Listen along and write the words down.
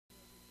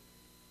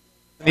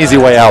Easy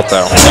way out,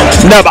 though.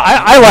 No, but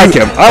I like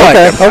him. I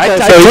like him. Okay.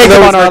 I take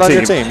him on our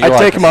team. I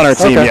take him on our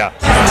team, yeah.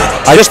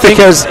 Just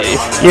because,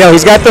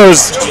 he's got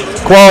those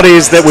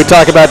qualities that we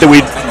talk about, the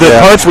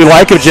parts we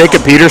like of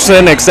Jacob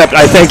Peterson, except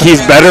I think he's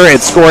better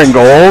at scoring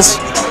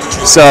goals.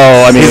 So,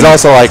 I mean. He's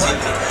also like.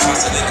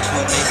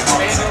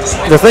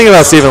 The thing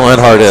about Stephen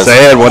Lenhart is.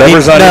 Say it,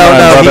 whatever's on your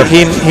mind, brother.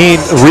 He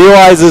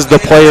realizes the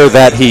player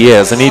that he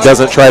is, and he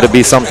doesn't try to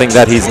be something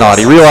that he's not.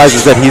 He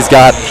realizes that he's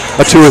got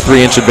a 2 or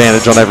 3 inch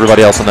advantage on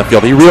everybody else on the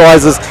field. He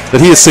realizes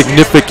that he is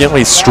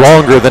significantly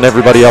stronger than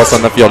everybody else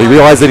on the field. He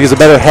realizes that he's a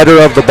better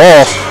header of the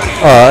ball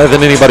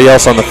than anybody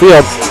else on the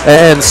field.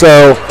 And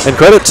so, and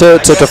credit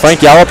to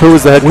Frank Yallop, who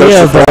was the head coach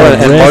before,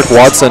 and Mark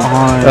Watson,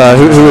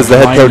 who is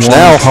the head coach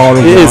now,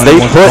 is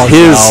they put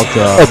his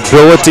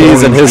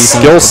abilities and his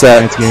skill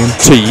set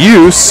to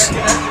use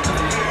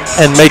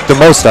and make the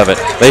most of it.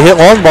 They hit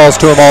long balls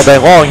to him all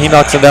day long. He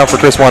knocks them down for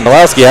Chris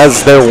Wondolowski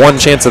as their one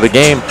chance of the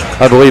game.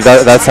 I believe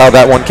that's how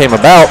that one came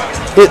about.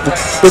 It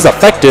is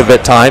effective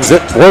at times.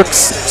 It works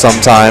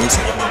sometimes,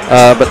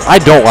 but I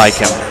don't like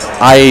him.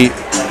 I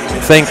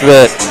think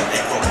that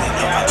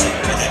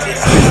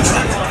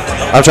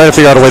I'm trying to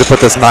figure out a way to put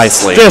this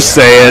nicely. Just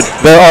say it.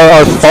 There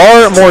are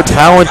far more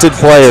talented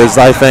players,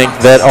 I think,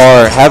 that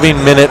are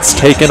having minutes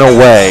taken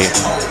away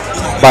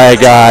by a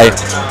guy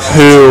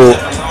who,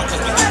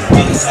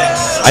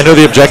 I know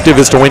the objective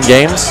is to win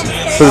games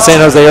for the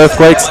San Jose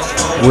Earthquakes,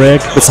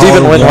 but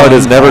Stephen Lenhart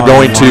is never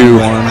going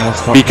to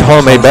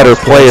become a better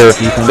player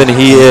than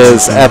he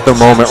is at the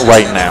moment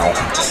right now.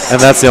 And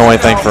that's the only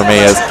thing for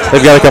me is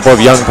they've got a couple of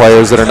young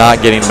players that are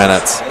not getting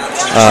minutes.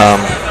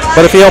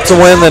 But if he helps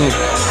them win, then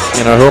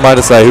who am I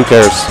to say? Who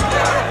cares?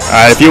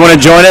 All right, if you want to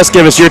join us,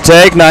 give us your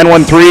take.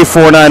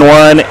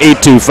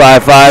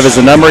 913-491-8255 is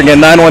the number. Again,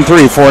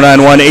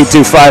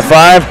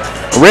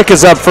 913-491-8255. Rick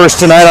is up first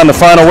tonight on the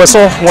final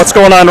whistle. What's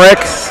going on, Rick?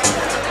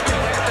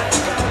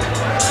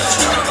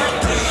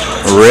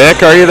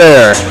 Rick, are you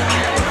there?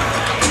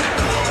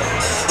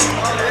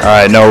 All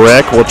right, no,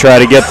 Rick. We'll try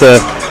to get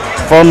the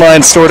phone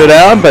line sorted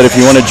out, but if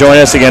you want to join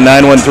us, again,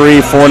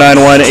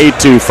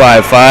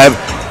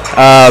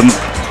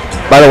 913-491-8255.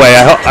 By the way,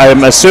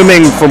 I'm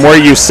assuming from where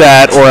you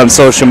sat or on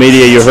social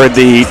media, you heard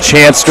the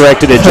chants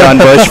directed at John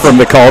Bush from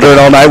the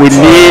Cauldron all night. We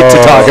need to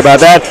talk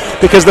about that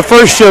because the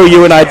first show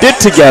you and I did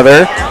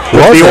together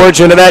was the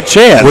origin of that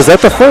chant. Was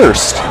that the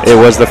first? It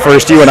was the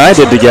first you and I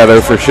did together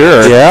for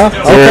sure. Yeah?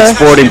 Here at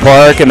Sporting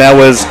Park, and that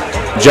was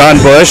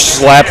John Bush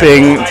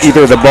slapping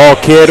either the ball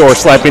kid or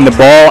slapping the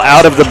ball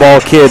out of the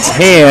ball kid's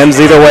hands.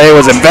 Either way, it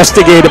was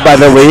investigated by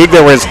the league.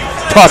 There was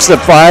talks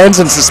of fines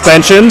and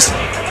suspensions.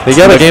 He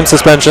got a game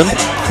suspension.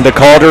 The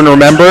Cauldron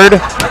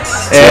remembered.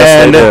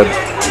 And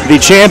the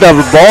chant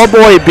of ball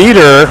boy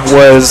beater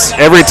was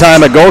every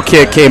time a goal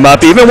kick came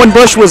up, even when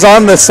Bush was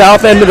on the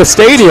south end of the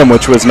stadium,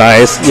 which was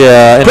nice.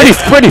 Yeah.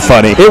 Pretty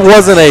funny. It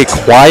wasn't a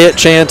quiet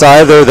chant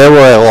either. There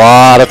were a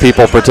lot of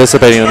people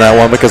participating in that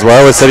one because where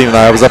I was sitting,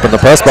 I was up in the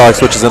press box,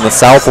 which is in the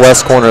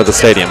southwest corner of the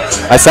stadium.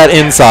 I sat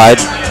inside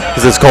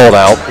because it's cold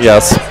out.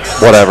 Yes,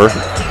 whatever.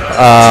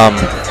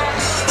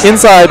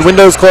 Inside,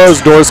 windows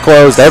closed, doors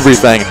closed,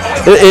 everything.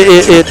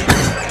 It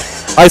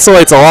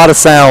isolates a lot of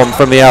sound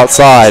from the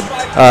outside.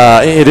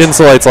 It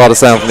insulates a lot of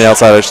sound from the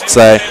outside, I should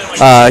say.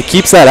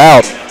 Keeps that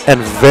out,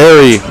 and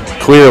very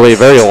clearly,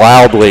 very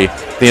loudly,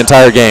 the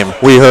entire game,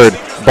 we heard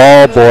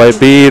ball boy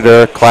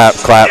beater, clap,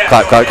 clap,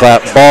 clap, clap,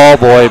 clap, ball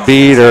boy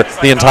beater,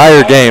 the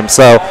entire game.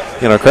 So,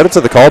 credit to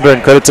the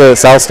Cauldron, credit to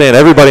South Stand,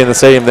 everybody in the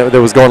stadium that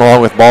was going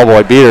along with ball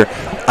boy beater.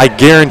 I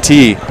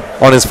guarantee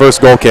on his first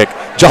goal kick,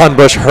 John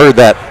Bush heard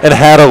that and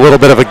had a little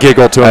bit of a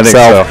giggle to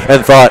himself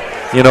and thought,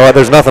 you know what,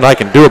 there's nothing I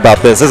can do about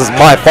this. This is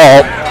my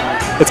fault.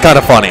 It's kind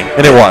of funny,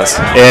 and it was.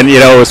 And,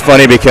 it was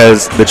funny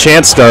because the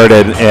chant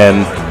started,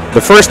 and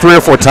the first 3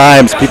 or 4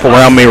 times, people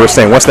around me were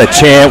saying, what's that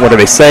chant? What are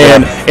they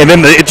saying? Yeah. And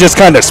then it just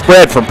kind of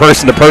spread from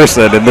person to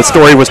person, and the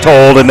story was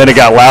told, and then it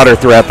got louder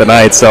throughout the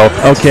night. So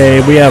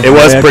it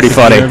was pretty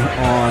funny.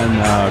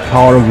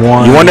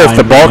 You wonder if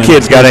the ball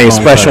kid's got any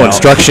special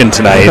instruction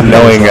tonight,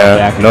 knowing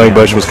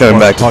Bush was coming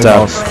back to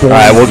town. All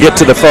right, we'll get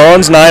to the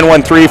phones.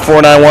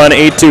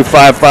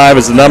 913-491-8255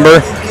 is the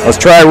number. Let's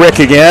try Rick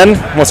again.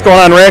 What's going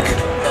on, Rick?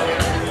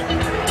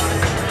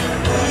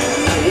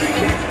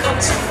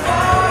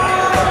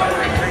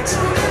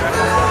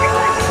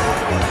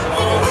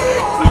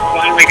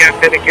 Finally got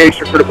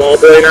vindication for the ball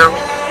boy now.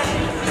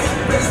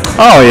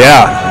 Oh,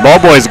 yeah. Ball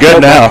boy's good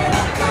now.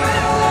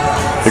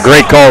 The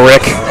great call,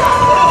 Rick.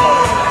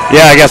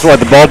 Yeah, I guess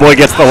the ball boy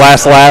gets the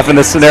last laugh in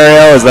this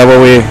scenario? Is that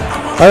what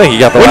I think he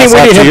got the last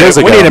laugh 2 years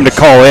ago. We need him to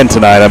call in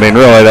tonight. I mean,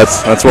 really,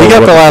 that's what he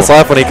got the last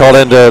laugh when he called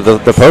into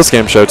the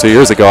post-game show 2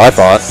 years ago, I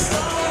thought,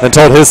 and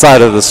told his side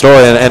of the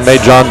story and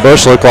made John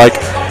Bush look like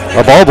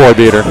a ball boy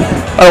beater.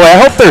 By the way, I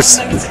hope this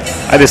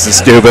is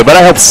stupid, but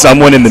I hope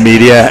someone in the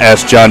media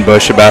asked John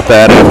Bush about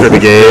that after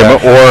the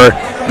game, or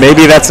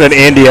maybe that's an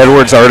Andy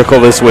Edwards article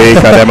this week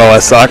on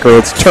MLS Soccer.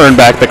 Let's turn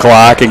back the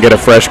clock and get a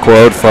fresh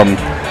quote from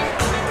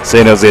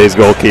San Jose's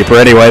goalkeeper.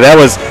 Anyway, that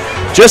was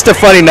just a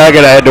funny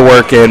nugget I had to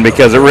work in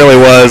because it really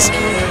was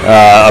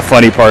a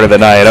funny part of the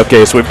night.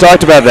 Okay, so we've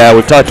talked about that.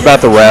 We've talked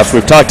about the refs.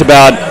 We've talked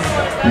about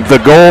the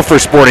goal for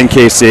Sporting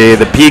KC,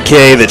 the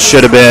PK that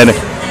should have been.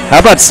 How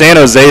about San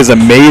Jose's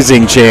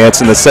amazing chance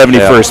in the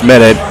 71st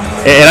minute?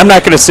 And I'm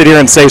not going to sit here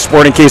and say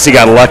Sporting KC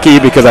got lucky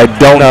because I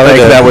don't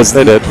think that was.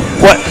 They did.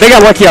 What they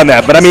got lucky on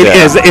that, but I mean,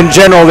 in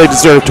general, they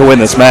deserve to win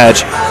this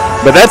match.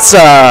 But that's,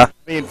 I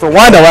mean, for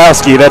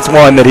Wondolowski, that's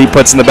one that he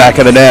puts in the back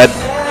of the net.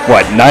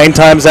 What, 9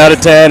 times out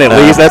of 10 at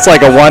least? That's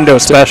like a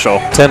Wando special.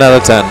 10 out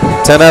of 10.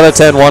 10 out of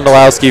 10.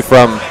 Wondolowski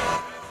from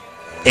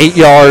 8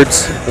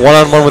 yards,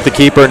 one-on-one with the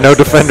keeper, no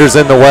defenders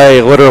in the way.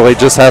 Literally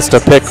just has to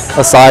pick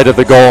a side of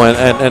the goal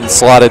and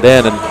slot it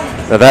in. And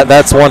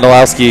that's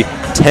Wondolowski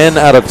 10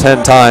 out of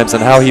 10 times.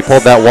 And how he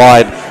pulled that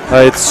wide,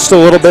 it's just a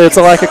little bit. It's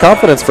a lack of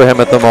confidence for him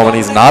at the moment.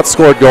 He's not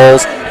scored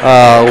goals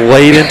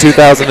late in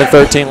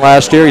 2013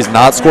 last year. He's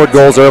not scored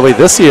goals early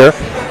this year,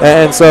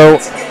 and so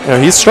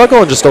he's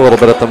struggling just a little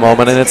bit at the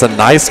moment. And it's a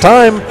nice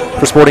time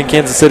for Sporting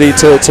Kansas City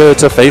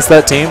to face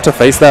that team, to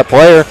face that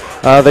player.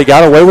 They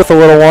got away with a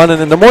little one,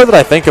 and the more that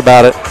I think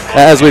about it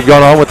as we've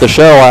gone on with the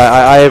show,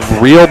 I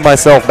have reeled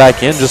myself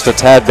back in just a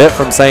tad bit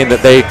from saying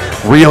that they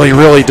really,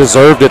 really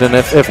deserved it. And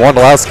if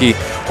Wondolowski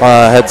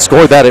had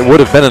scored that, it would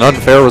have been an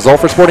unfair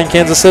result for Sporting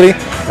Kansas City.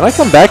 And I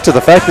come back to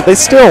the fact that they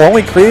still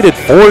only created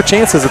 4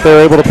 chances that they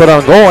were able to put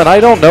on goal, and I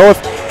don't know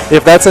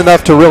if that's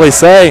enough to really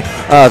say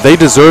they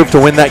deserve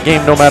to win that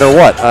game no matter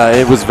what.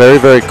 It was very,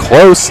 very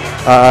close,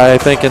 I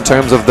think, in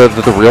terms of the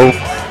real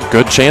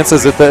good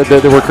chances that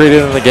were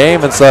created in the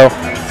game, and so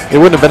it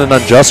wouldn't have been an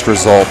unjust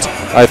result,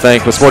 I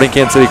think, with Sporting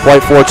Kansas City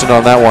quite fortunate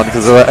on that one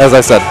because, as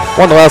I said,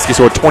 Wondolowski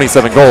scored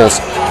 27 goals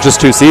just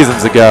 2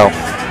 seasons ago,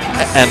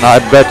 and I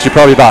bet you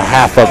probably about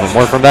half of them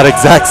were from that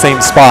exact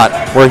same spot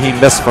where he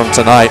missed from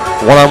tonight.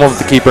 One-on-one with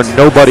the keeper,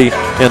 nobody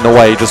in the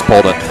way, just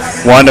pulled it.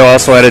 Wando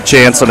also had a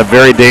chance on a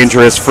very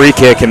dangerous free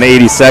kick in the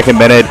 82nd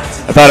minute.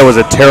 I thought it was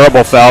a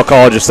terrible foul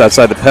call just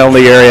outside the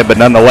penalty area, but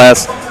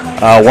nonetheless,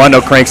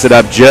 Wando cranks it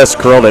up, just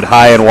curled it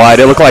high and wide.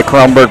 It looked like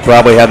Kronberg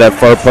probably had that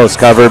far post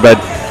covered, but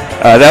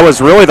that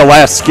was really the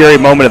last scary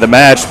moment of the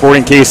match.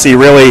 Sporting KC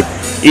really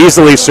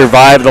easily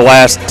survived the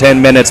last 10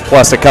 minutes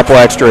plus a couple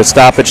extra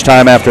stoppage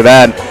time after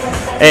that.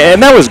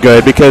 And that was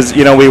good because,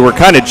 we were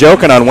kind of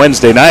joking on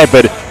Wednesday night,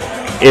 but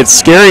it's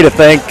scary to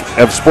think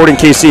of Sporting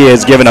KC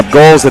has given up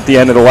goals at the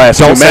end of the last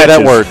 2 matches. Don't say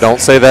that word. Don't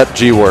say that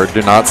G word.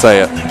 Do not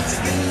say it.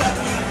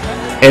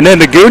 And then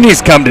the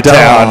Goonies come to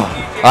town.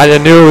 I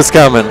knew it was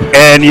coming.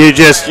 And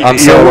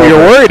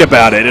you're worried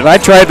about it. And I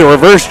tried to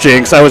reverse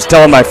jinx. I was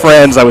telling my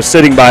friends I was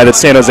sitting by that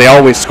San Jose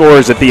always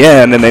scores at the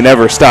end and they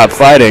never stop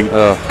fighting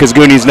because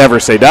Goonies never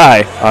say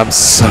die. I'm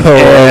so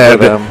over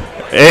them.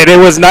 And it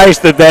was nice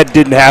that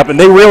didn't happen.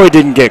 They really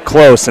didn't get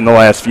close in the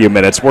last few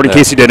minutes. Sporting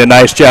KC did a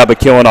nice job of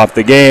killing off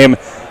the game.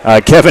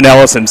 Kevin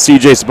Ellis and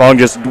CJ Spong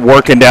just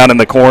working down in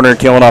the corner,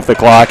 killing off the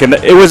clock. And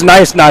it was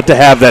nice not to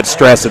have that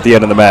stress at the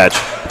end of the match.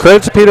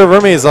 Credit to Peter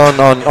Vermes on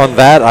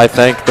that, I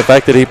think. The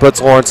fact that he puts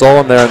Lawrence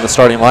Olin there in the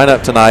starting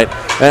lineup tonight.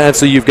 And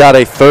so you've got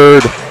a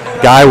third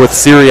guy with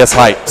serious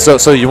height. So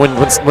when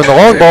the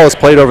long ball is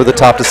played over the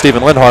top to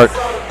Steven Linhart,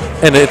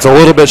 and it's a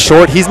little bit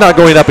short, he's not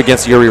going up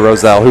against Yuri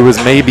Rosell, who is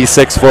maybe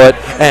 6 foot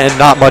and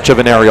not much of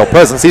an aerial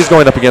presence. He's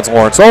going up against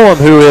Lawrence Olin,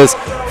 who is,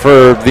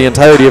 for the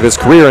entirety of his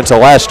career until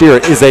last year,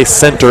 is a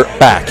center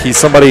back. He's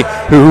somebody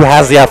who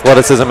has the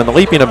athleticism and the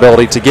leaping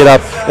ability to get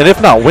up and,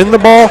 if not win the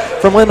ball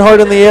from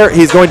Linhart in the air,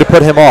 he's going to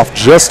put him off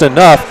just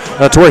enough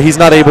to where he's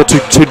not able to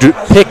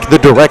pick the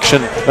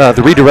direction,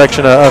 the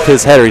redirection of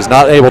his header. He's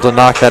not able to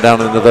knock that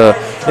down into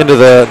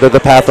the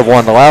path of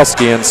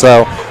Wondolowski. And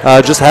so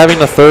just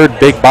having a third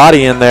big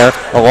body in there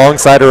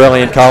alongside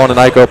Aurelian Collin and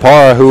Iko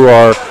Parra, who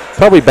are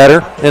probably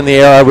better in the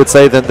air, I would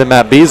say, than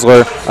Matt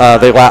Beasler.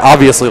 They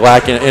obviously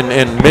lack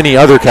in many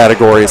other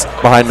categories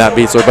behind Matt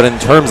Beasler, but in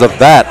terms of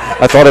that,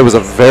 I thought it was a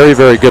very,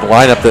 very good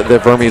lineup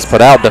that Vermes put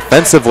out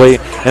defensively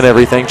and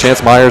everything.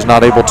 Chance Myers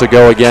not able to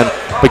go again,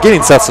 but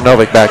getting Seth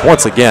Sinovic back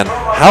once again,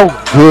 how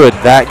good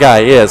that guy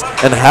is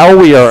and how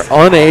we are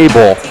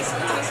unable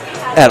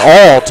at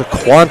all to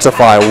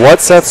quantify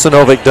what Seth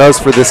Sinovic does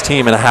for this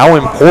team and how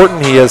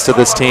important he is to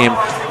this team.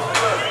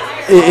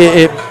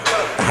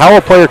 How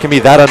a player can be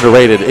that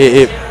underrated,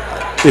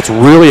 it's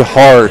really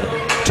hard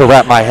to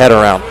wrap my head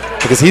around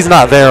because he's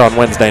not there on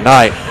Wednesday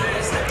night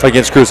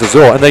against Cruz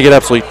Azul, and they get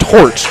absolutely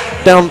torched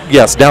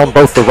down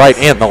both the right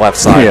and the left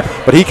side.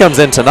 Yeah. But he comes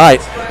in tonight,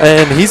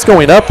 and he's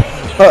going up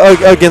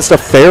against a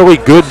fairly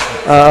good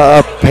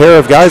pair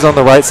of guys on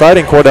the right side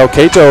in Cordell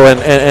Cato and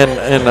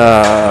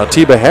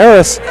Tiba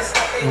Harris.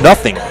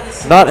 Nothing,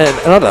 not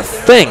a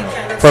thing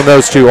from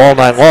those two all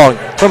night long.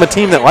 From a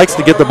team that likes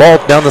to get the ball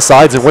down the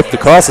sides and whip the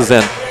crosses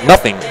in,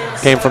 nothing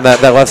came from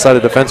that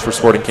left-sided defense for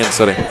Sporting Kansas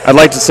City. I'd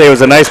like to say it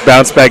was a nice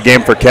bounce-back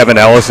game for Kevin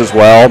Ellis as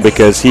well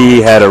because he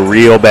had a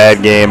real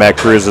bad game at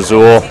Cruz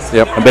Azul.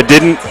 Yep. But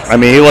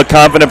he looked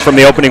confident from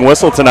the opening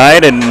whistle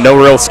tonight and no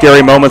real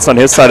scary moments on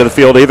his side of the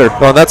field either.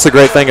 Well, and that's the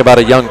great thing about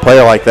a young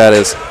player like that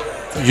is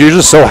you're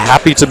just so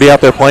happy to be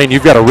out there playing.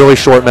 You've got a really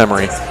short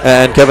memory.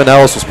 And Kevin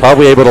Ellis was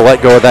probably able to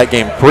let go of that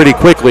game pretty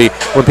quickly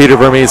when Peter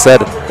Vermees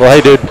said, well,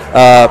 hey,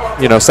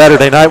 dude,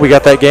 Saturday night we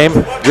got that game.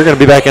 You're going to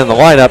be back in the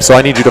lineup, so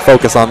I need you to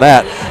focus on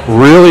that.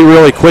 Really,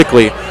 really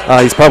quickly,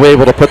 he's probably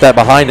able to put that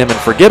behind him and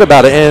forget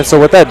about it. And so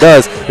what that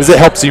does is it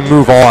helps you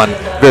move on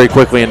very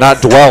quickly and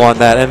not dwell on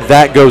that. And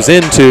that goes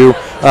into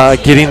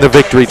getting the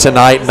victory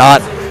tonight,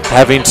 not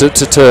having to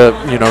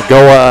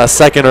go a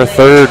second or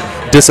third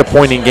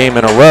disappointing game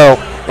in a row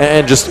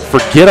and just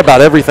forget about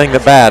everything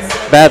bad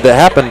that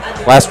happened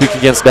last week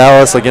against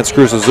Dallas, against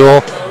Cruz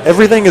Azul.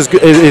 Everything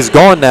is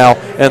gone now,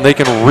 and they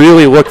can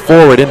really look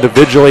forward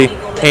individually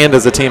and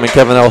as a team, and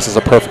Kevin Ellis is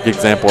a perfect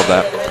example of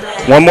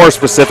that. One more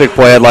specific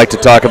play I'd like to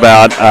talk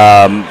about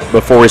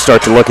before we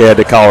start to look ahead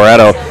to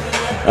Colorado.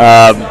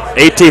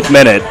 18th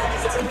minute.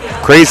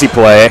 Crazy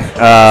play.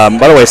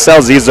 By the way,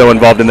 Sal Zizzo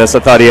involved in this. I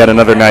thought he had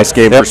another nice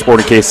game for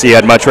Sporting KC.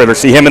 I'd much rather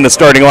see him in the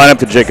starting lineup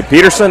than Jacob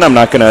Peterson. I'm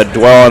not going to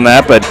dwell on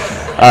that, but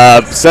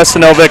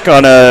Sestanovic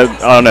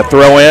on a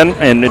throw-in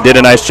and did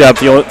a nice job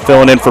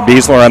filling in for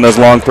Beasler on those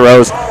long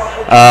throws.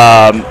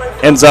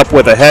 Ends up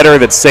with a header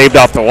that's saved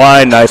off the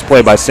line. Nice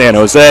play by San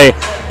Jose.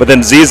 But then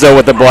Zizzo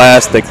with the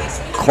blast that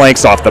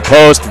clanks off the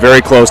post.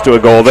 Very close to a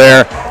goal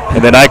there.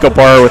 And then Iko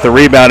Parra with the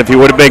rebound. If he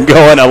would have been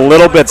going a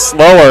little bit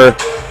slower,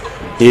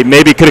 he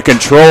maybe could have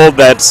controlled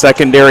that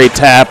secondary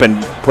tap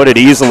and put it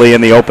easily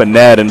in the open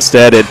net.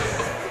 Instead, it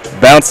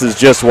bounces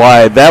just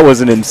wide. That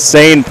was an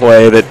insane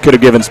play that could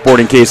have given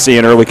Sporting KC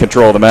an early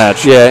control of the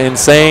match. Yeah,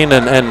 insane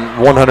and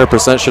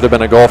 100% should have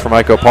been a goal from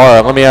Iko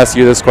Parra. Let me ask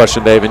you this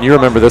question, Dave, and you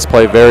remember this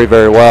play very,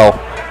 very well.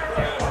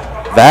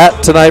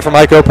 That tonight from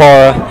Iko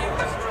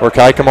Parra or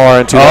Kai Kamara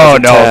in 2010? Oh,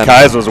 no,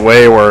 Kai's was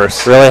way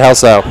worse. Really? How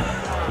so?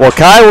 Well,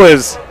 Kai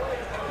was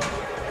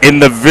in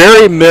the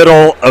very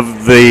middle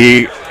of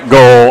the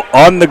goal,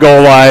 on the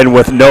goal line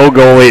with no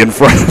goalie in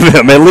front of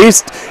him. At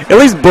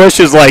least Bush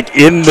is like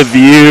in the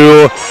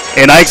view,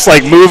 and Ike's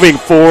like moving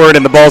forward,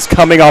 and the ball's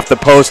coming off the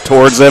post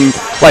towards him.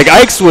 Like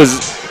Ike's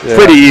was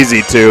pretty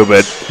easy too,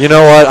 but you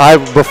know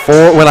what?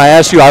 Before when I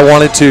asked you, I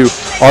wanted to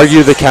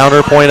argue the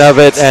counterpoint of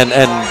it, and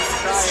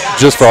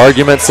just for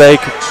argument's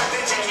sake.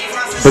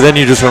 But then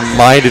you just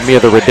reminded me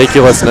of the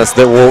ridiculousness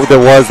that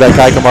was that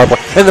Kai Kamara play.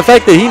 And the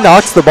fact that he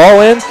knocks the ball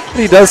in, and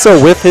he does so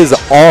with his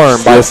arm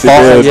by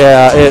falling.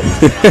 Yeah, it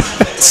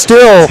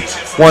still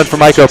one from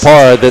Iko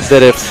Parra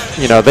that if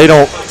they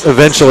don't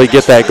eventually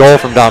get that goal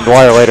from Dom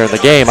Dwyer later in the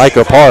game,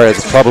 Iko Parra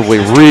is probably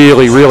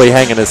really, really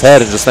hanging his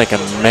head and just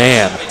thinking,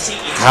 man,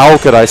 how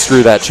could I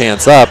screw that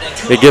chance up?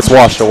 It gets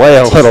washed away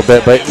a little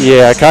bit, but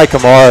yeah, Kai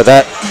Kamara,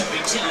 that.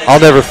 I'll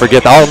never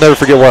forget that. I'll never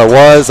forget where I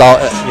was.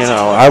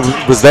 I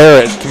was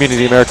there at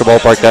Community America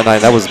Ballpark that night.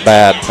 That was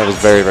bad. That was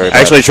very, very bad.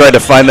 I actually tried to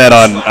find that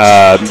on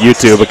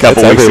YouTube a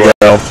couple weeks ago.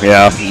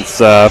 Yeah,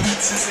 it's a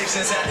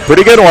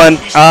pretty good one.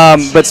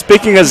 But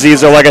speaking of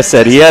Zizzo, like I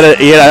said,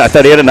 I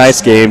thought he had a nice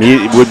game.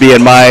 He would be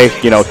in my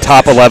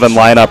top 11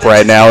 lineup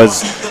right now.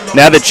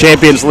 Now that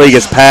Champions League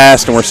has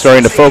passed and we're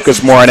starting to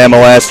focus more on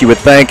MLS, you would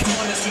think.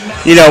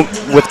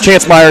 With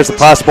Chance Myers, the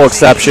possible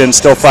exception,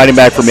 still fighting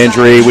back from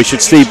injury, we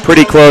should see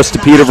pretty close to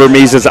Peter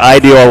Vermees'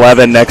 ideal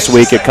 11 next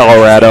week at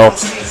Colorado.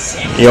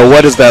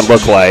 What does that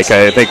look like?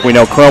 I think we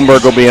know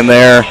Kronberg will be in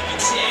there.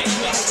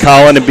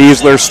 Colin and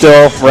Beasler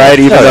still, right?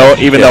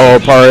 Even though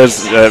Parra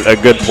is a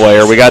good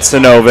player. We got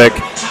Sanovic.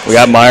 We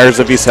got Myers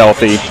if he's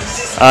healthy.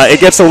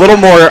 It gets a little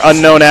more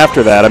unknown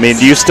after that. I mean,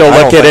 do you still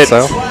look at it?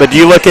 So. But do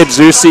you look at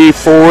Zusi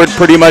forward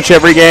pretty much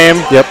every game?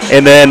 Yep.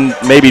 And then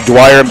maybe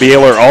Dwyer and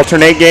Bealer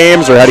alternate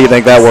games, or how do you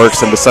think that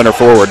works in the center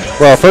forward?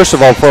 Well, first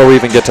of all, before we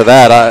even get to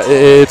that,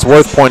 it's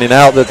worth pointing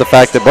out that the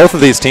fact that both of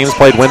these teams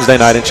played Wednesday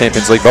night in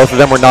Champions League, both of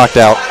them were knocked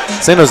out.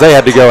 San Jose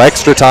had to go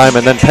extra time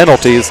and then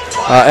penalties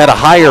at a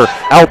higher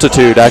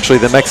altitude, actually,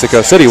 than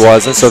Mexico City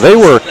was. And so they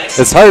were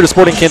as tired as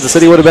Sporting Kansas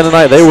City would have been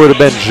tonight. They would have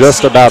been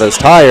just about as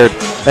tired.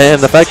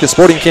 And the fact that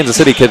Sporting Kansas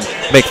City could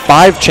make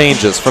 5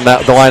 changes from the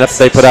lineup that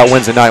they put out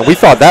Wednesday night. We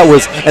thought that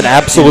was an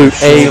absolute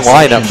A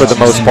lineup for the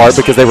most part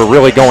because they were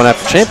really going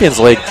after Champions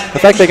League. The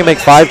fact they can make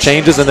 5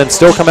 changes and then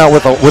still come out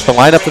with the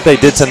lineup that they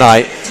did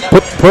tonight,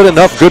 put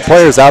enough good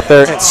players out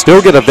there and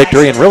still get a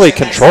victory and really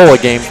control a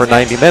game for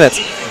 90 minutes.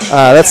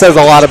 That says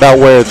a lot about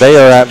where they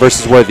are at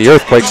versus where the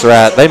Earthquakes are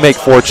at. They make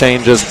 4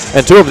 changes,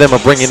 and 2 of them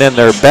are bringing in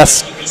their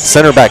best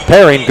center back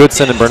pairing,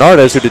 Goodson and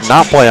Bernardes, who did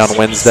not play on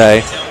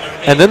Wednesday.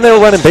 And then they were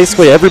running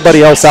basically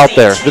everybody else out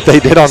there that they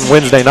did on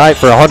Wednesday night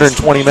for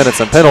 120 minutes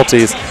and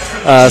penalties.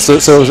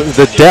 So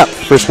the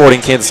depth for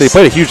Sporting Kansas City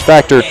played a huge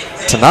factor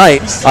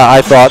tonight.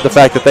 I thought the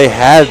fact that they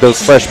had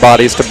those fresh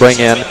bodies to bring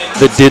in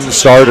that didn't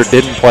start or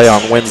didn't play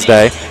on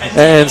Wednesday.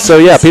 And so,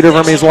 yeah, Peter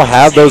Vermees will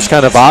have those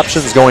kind of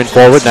options going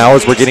forward now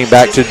as we're getting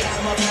back to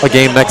a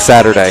game next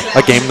Saturday,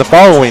 a game the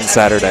following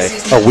Saturday,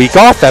 a week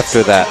off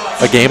after that,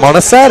 a game on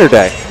a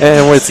Saturday.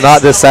 And it's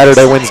not this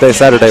Saturday,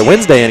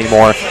 Wednesday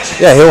anymore.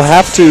 Yeah, he'll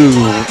have to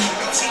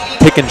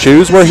pick and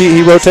choose where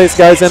he rotates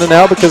guys in and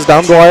out because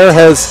Dom Dwyer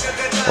has,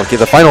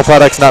 the final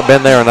product's not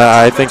been there, and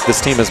I think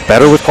this team is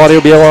better with Claudio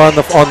Biello on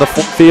the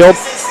field.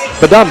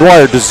 But Dom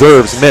Dwyer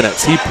deserves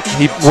minutes.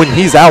 When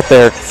he's out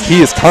there,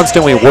 he is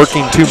constantly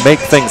working to make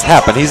things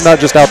happen. He's not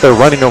just out there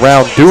running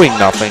around doing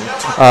nothing.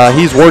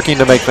 He's working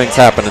to make things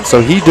happen, and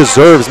so he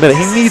deserves minutes.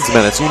 He needs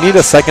minutes. You need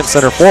a second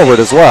center forward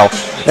as well.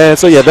 And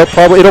so, yeah,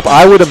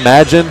 I would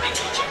imagine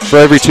for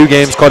every 2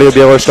 games Claudio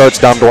Bieler starts,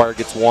 Dom Dwyer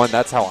gets 1.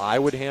 That's how I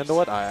would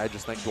handle it. I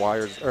just think the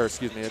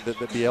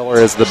Bieler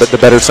is the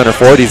better center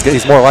forward.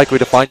 He's more likely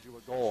to find you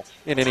a goal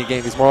in any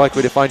game. He's more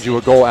likely to find you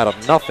a goal out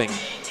of nothing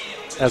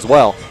as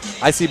well.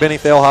 I see Benny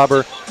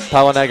Feilhaber,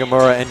 Paolo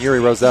Nagamura, and Yuri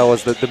Rosell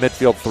as the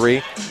midfield 3.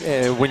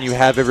 When you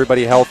have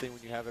everybody healthy,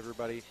 when you have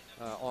everybody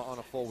on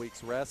a full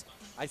week's rest.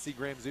 I see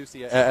Graham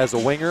Zusi as a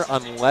winger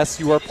unless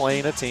you are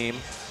playing a team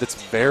that's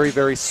very,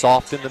 very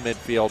soft in the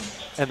midfield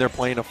and they're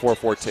playing a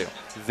 4-4-2.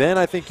 Then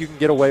I think you can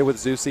get away with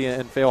Zusi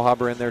and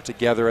Feilhaber in there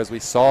together, as we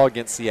saw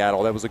against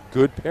Seattle. That was a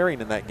good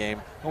pairing in that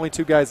game. Only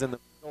 2 guys in the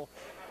middle.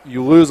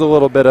 You lose a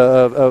little bit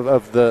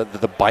of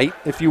the bite,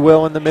 if you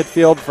will, in the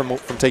midfield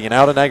from taking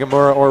out a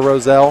Nagamura or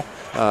Rosell,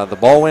 the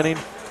ball winning.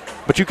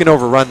 But you can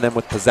overrun them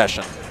with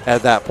possession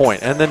at that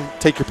point. And then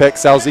take your pick,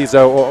 Sal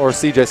Zizzo or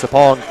CJ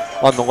Sapong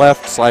on the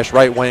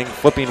left/right wing,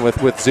 flipping with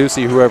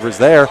Zusi, whoever's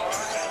there.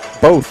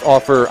 Both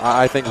offer,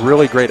 I think,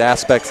 really great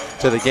aspects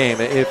to the game.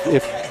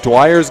 If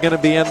Dwyer's going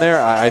to be in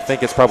there, I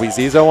think it's probably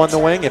Zizzo on the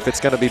wing. If it's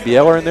going to be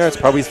Bieler in there, it's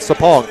probably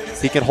Sapong.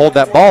 He can hold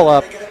that ball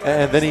up,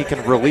 and then he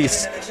can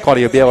release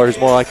Claudio Bieler, who's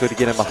more likely to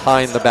get him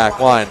behind the back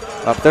line.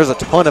 But there's a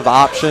ton of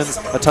options,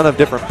 a ton of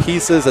different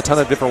pieces, a ton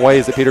of different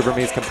ways that Peter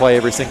Vermees can play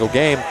every single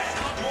game.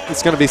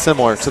 It's going to be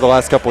similar to the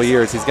last couple of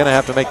years. He's going to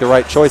have to make the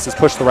right choices,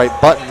 push the right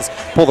buttons,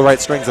 pull the right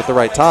strings at the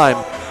right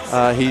time.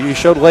 He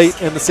showed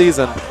late in the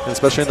season, and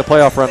especially in the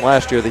playoff run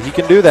last year, that he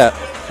can do that.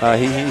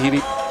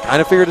 He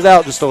kind of figured it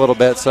out just a little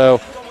bit.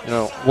 So,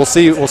 we'll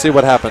see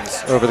what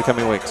happens over the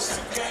coming weeks.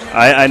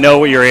 I know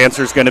what your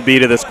answer is going to be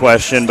to this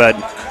question, but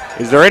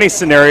is there any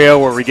scenario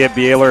where we get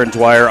Bieler and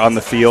Dwyer on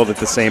the field at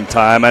the same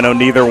time? I know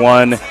neither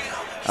one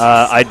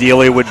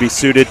ideally would be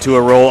suited to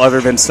a role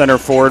other than center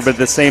forward, but at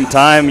the same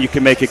time, you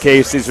can make a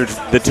case these are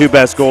the 2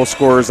 best goal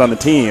scorers on the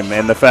team,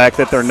 and the fact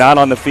that they're not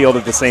on the field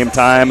at the same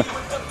time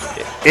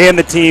and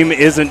the team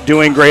isn't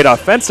doing great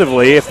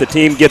offensively, if the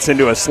team gets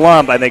into a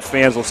slump, I think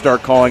fans will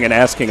start calling and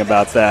asking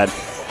about that.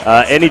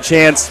 Any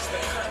chance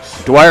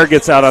Dwyer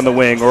gets out on the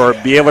wing or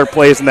Bieler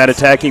plays in that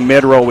attacking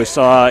mid role we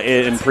saw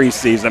in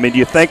preseason? I mean, do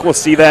you think we'll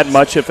see that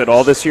much, if at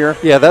all, this year?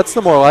 Yeah, that's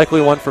the more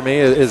likely one for me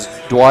is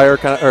Dwyer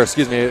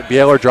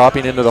Bieler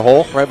dropping into the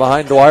hole right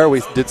behind Dwyer.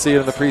 We did see it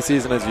in the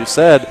preseason, as you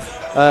said.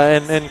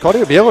 And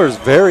Claudio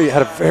Bieler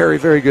had a very,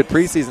 very good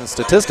preseason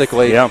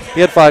statistically. Yeah. He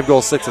had 5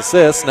 goals, 6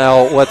 assists.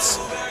 Now let's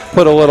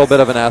put a little bit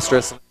of an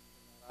asterisk.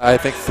 I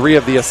think 3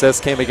 of the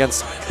assists came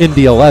against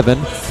Indy 11,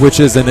 which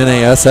is an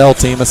NASL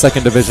team, a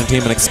second division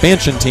team, an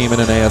expansion team in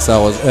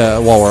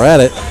NASL while we're at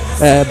it.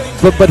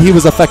 But he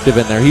was effective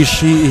in there.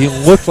 He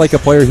looked like a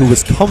player who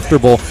was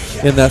comfortable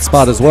in that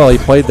spot as well. He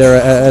played there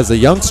as a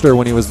youngster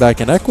when he was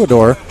back in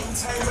Ecuador.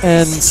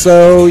 And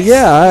so,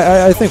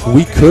 yeah, I think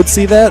we could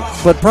see that,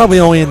 but probably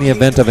only in the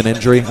event of an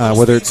injury,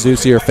 whether it's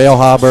Zusi or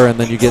Feilhaber, and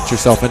then you get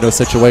yourself into a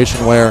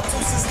situation where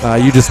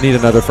you just need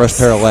another fresh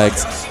pair of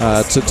legs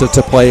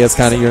to play as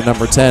kind of your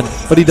number 10.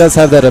 But he does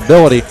have that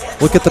ability.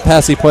 Look at the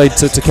pass he played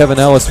to Kevin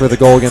Ellis for the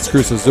goal against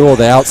Cruz Azul,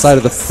 the outside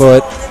of the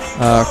foot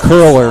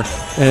curler,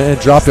 and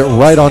dropped it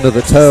right onto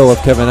the toe of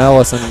Kevin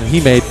Ellis, and he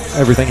made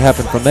everything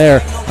happen from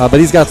there. But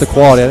he's got the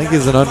quality. I think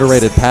he's an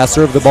underrated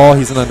passer of the ball.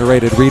 He's an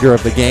underrated reader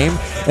of the game.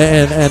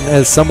 And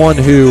as someone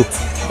who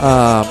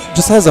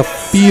just has a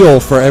feel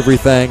for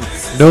everything,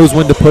 knows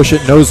when to push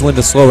it, knows when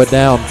to slow it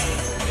down.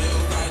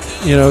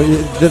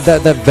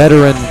 That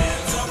veteran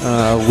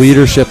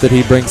leadership that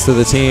he brings to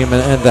the team,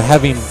 and the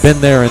having been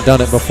there and done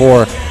it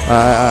before,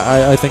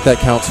 I think that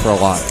counts for a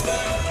lot.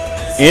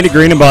 Andy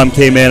Greenenbaum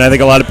came in. I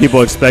think a lot of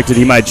people expected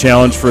he might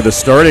challenge for the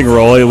starting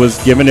role. It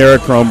was given to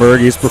Eric Kronberg.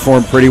 He's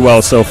performed pretty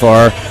well so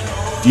far.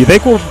 Do you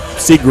think we'll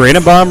see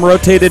Greenenbaum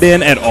rotated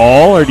in at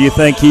all, or do you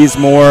think he's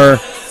more,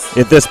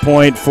 at this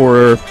point,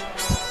 for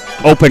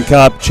Open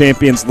Cup,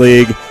 Champions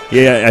League?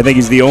 Yeah, I think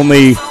he's the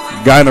only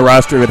guy on the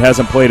roster that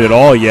hasn't played at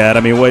all yet.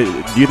 I mean,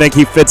 do you think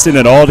he fits in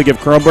at all to give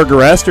Kronberg a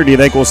rest, or do you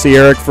think we'll see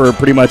Eric for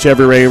pretty much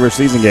every regular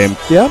season game?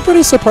 Yeah, I'm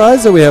pretty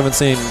surprised that we haven't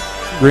seen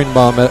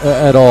Greenbaum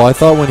at all. I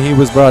thought when he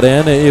was brought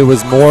in, it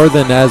was more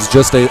than as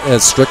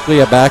strictly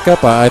a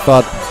backup. I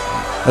thought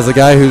as a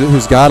guy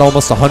who's got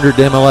almost 100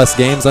 MLS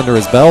games under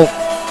his belt,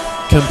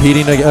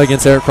 competing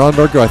against Eric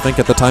Kronberg, who I think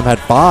at the time had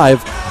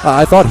 5,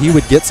 I thought he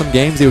would get some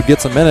games, he would get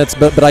some minutes,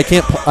 but I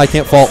can't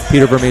fault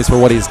Peter Vermees for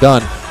what he's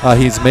done.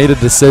 He's made a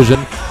decision,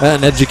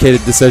 an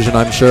educated decision,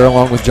 I'm sure,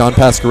 along with John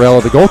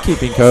Pasquarello, the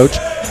goalkeeping coach,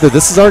 that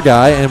this is our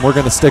guy and we're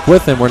going to stick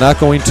with him. We're not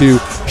going to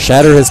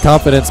shatter his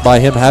confidence by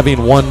him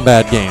having 1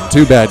 bad game,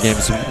 2 bad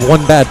games,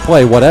 1 bad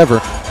play,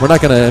 whatever. We're not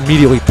going to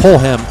immediately pull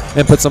him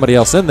and put somebody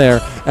else in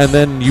there, and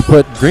then you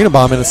put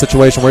Greenenbaum in a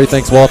situation where he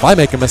thinks, well, if I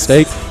make a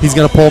mistake, he's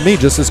going to pull me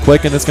just as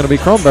quick, and it's going to be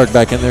Kronberg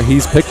back in there.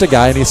 He's picked a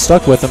guy and he's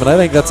stuck with him, and I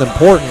think that's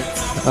important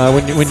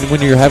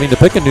when you're having to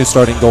pick a new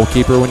starting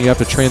goalkeeper, when you have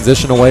to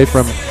transition away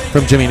from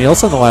Jimmy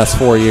Nielsen the last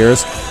 4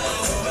 years.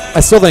 I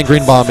still think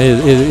Greenbaum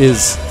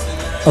is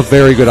a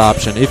very good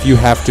option if you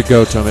have to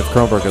go to him if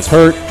Kronberg is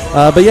hurt.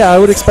 But yeah, I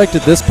would expect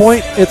at this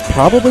point it's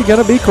probably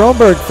going to be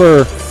Kronberg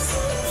for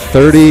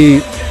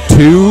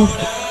 32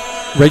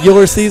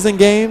 regular season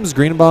games.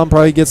 Greenbaum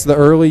probably gets the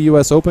early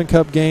U.S. Open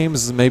Cup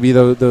games, maybe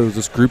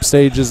those group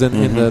stages in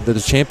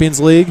the Champions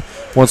League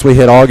once we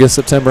hit August,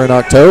 September, and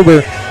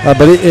October.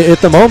 But at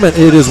the moment,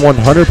 it is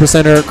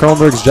 100% Eric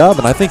Kronberg's job,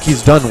 and I think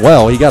he's done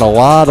well. He got a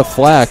lot of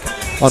flack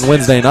on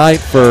Wednesday night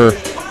for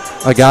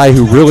a guy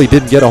who really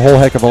didn't get a whole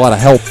heck of a lot of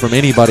help from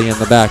anybody in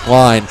the back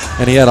line,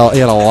 and he had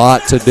a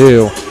lot to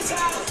do.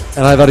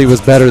 And I thought he was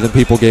better than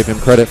people gave him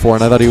credit for,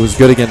 and I thought he was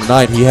good again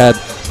tonight. He had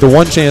the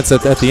one chance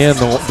at the end,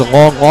 the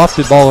long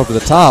lofted ball over the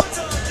top,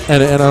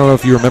 and I don't know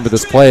if you remember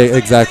this play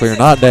exactly or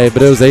not, Dave,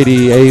 but it was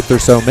 88th or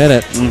so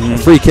minute.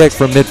 Free kick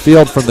from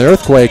midfield from the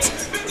Earthquakes,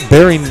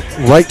 bearing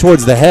right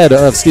towards the head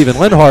of Steven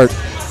Linhart.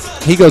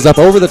 He goes up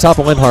over the top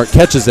of Linhart,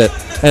 catches it,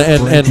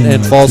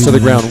 and falls to the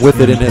ground with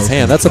it in his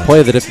hand. That's a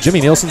play that if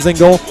Jimmy Nielsen's in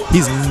goal,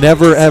 he's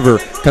never, ever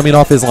coming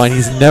off his line.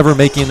 He's never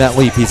making that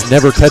leap. He's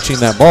never catching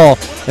that ball.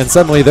 And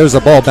suddenly there's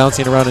a ball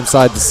bouncing around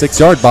inside the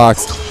 6-yard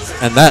box,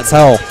 and that's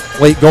how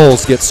late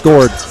goals get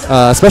scored,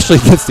 especially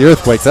against the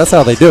Earthquakes. That's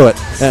how they do it.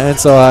 And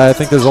so I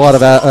think there's a lot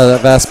of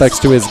aspects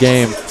to his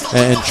game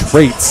and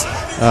traits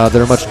that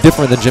are much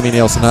different than Jimmy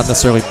Nielsen. Not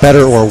necessarily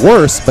better or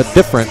worse, but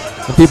different.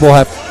 And people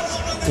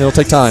it'll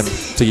take time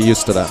to get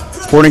used to that.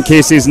 Sporting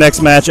KC's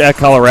next match at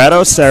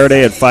Colorado,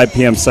 Saturday at 5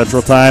 p.m.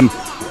 Central Time.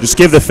 Just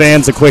give the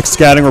fans a quick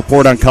scouting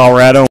report on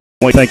Colorado. What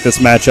do you think this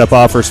matchup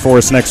offers for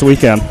us next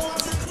weekend?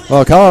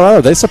 Well,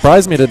 Colorado, they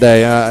surprised me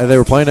today. They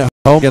were playing at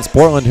home against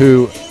Portland,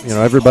 who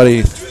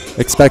everybody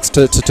expects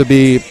to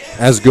be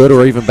as good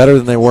or even better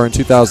than they were in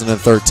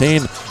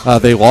 2013.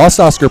 They lost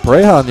Oscar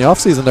Pareja in the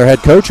offseason, their head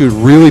coach, who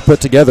really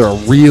put together a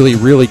really,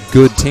 really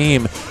good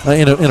team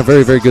in a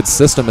very, very good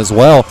system as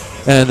well.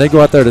 And they go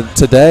out there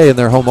today in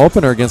their home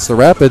opener against the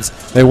Rapids.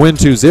 They win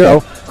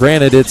 2-0.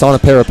 Granted, it's on a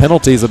pair of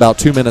penalties about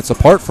 2 minutes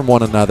apart from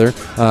one another.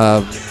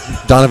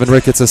 Donovan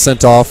Ricketts is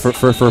sent off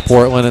for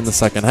Portland in the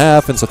second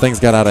half, and so things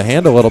got out of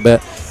hand a little bit.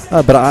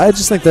 But I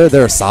just think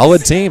they're a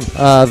solid team.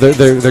 They're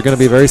going to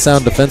be very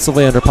sound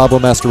defensively under Pablo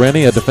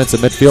Mastroeni, a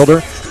defensive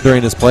midfielder,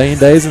 during his playing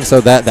days, and so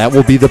that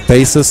will be the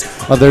basis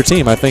of their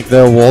team. I think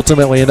they'll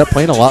ultimately end up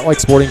playing a lot like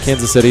Sporting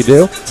Kansas City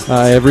do.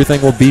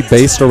 Everything will be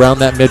based around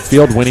that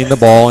midfield, winning the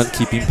ball and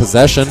keeping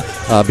possession,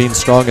 being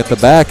strong at the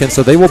back, and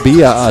so they will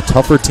be a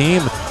tougher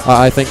team,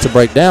 I think, to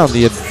break down.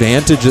 The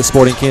advantage that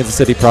Sporting Kansas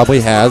City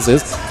probably has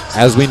is,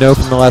 as we know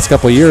from the last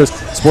couple of years,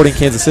 Sporting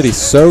Kansas City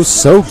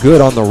so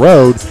good on the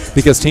road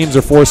because teams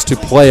are forced to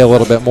play a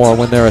little bit more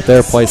when they're at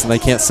their place and they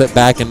can't sit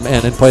back and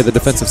play the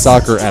defensive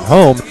soccer at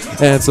home.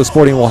 And so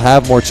Sporting will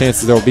have more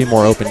chances. There will be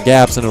more open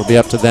gaps, and it will be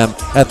up to them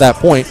at that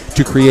point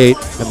to create,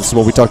 and this is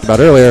what we talked about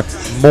earlier,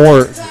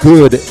 more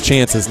good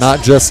chances,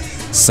 not just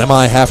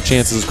semi-half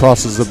chances,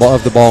 crosses of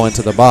the ball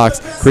into the box.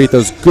 Create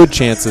those good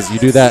chances. You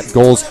do that,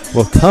 goals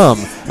will come.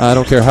 I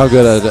don't care how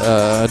good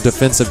a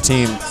defensive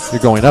team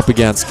you're going up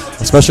against,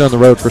 especially on the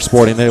road for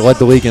Sporting. They led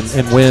the league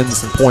in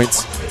wins and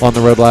points on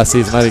the road last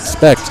season. I'd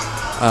expect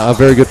a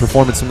very good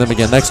performance from them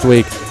again next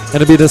week, and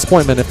it'd be a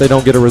disappointment if they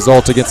don't get a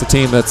result against a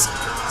team that's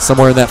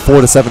somewhere in that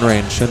 4-7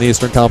 range in the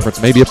Eastern Conference.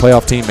 Maybe a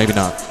playoff team, maybe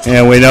not.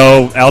 And we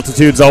know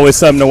altitude's always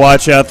something to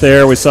watch out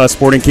there. We saw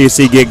Sporting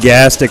KC get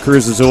gassed at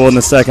Cruz Azul in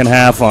the second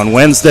half on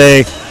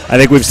Wednesday. I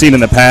think we've seen in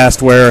the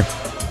past where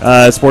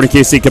Sporting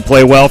KC could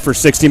play well for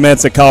 60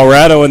 minutes at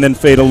Colorado and then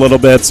fade a little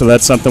bit, so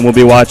that's something we'll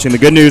be watching. The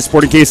good news,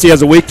 Sporting KC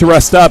has a week to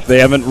rest up. They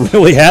haven't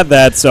really had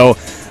that, so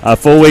a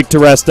full week to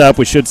rest up.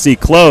 We should see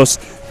close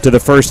to the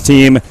first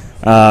team,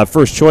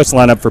 first choice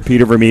lineup for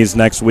Peter Vermees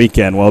next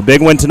weekend. Well, a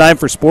big win tonight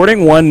for Sporting,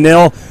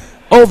 1-0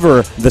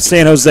 over the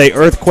San Jose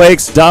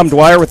Earthquakes. Dom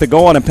Dwyer with a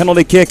goal on a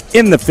penalty kick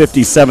in the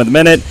 57th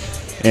minute.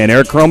 And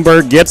Eric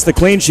Kronberg gets the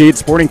clean sheet.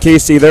 Sporting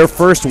KC, their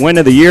first win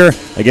of the year.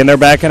 Again, they're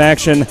back in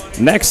action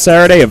next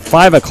Saturday at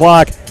 5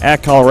 o'clock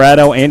at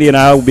Colorado. Andy and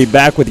I will be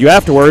back with you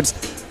afterwards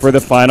for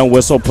the Final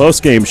Whistle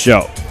postgame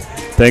show.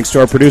 Thanks to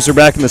our producer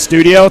back in the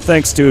studio.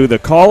 Thanks to the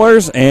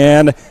callers.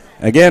 And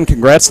again,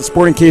 congrats to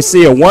Sporting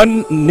KC. A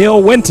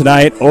 1-0 win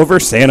tonight over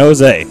San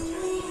Jose.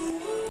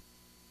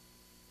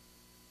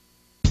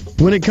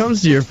 When it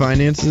comes to your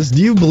finances,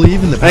 do you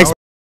believe in the power?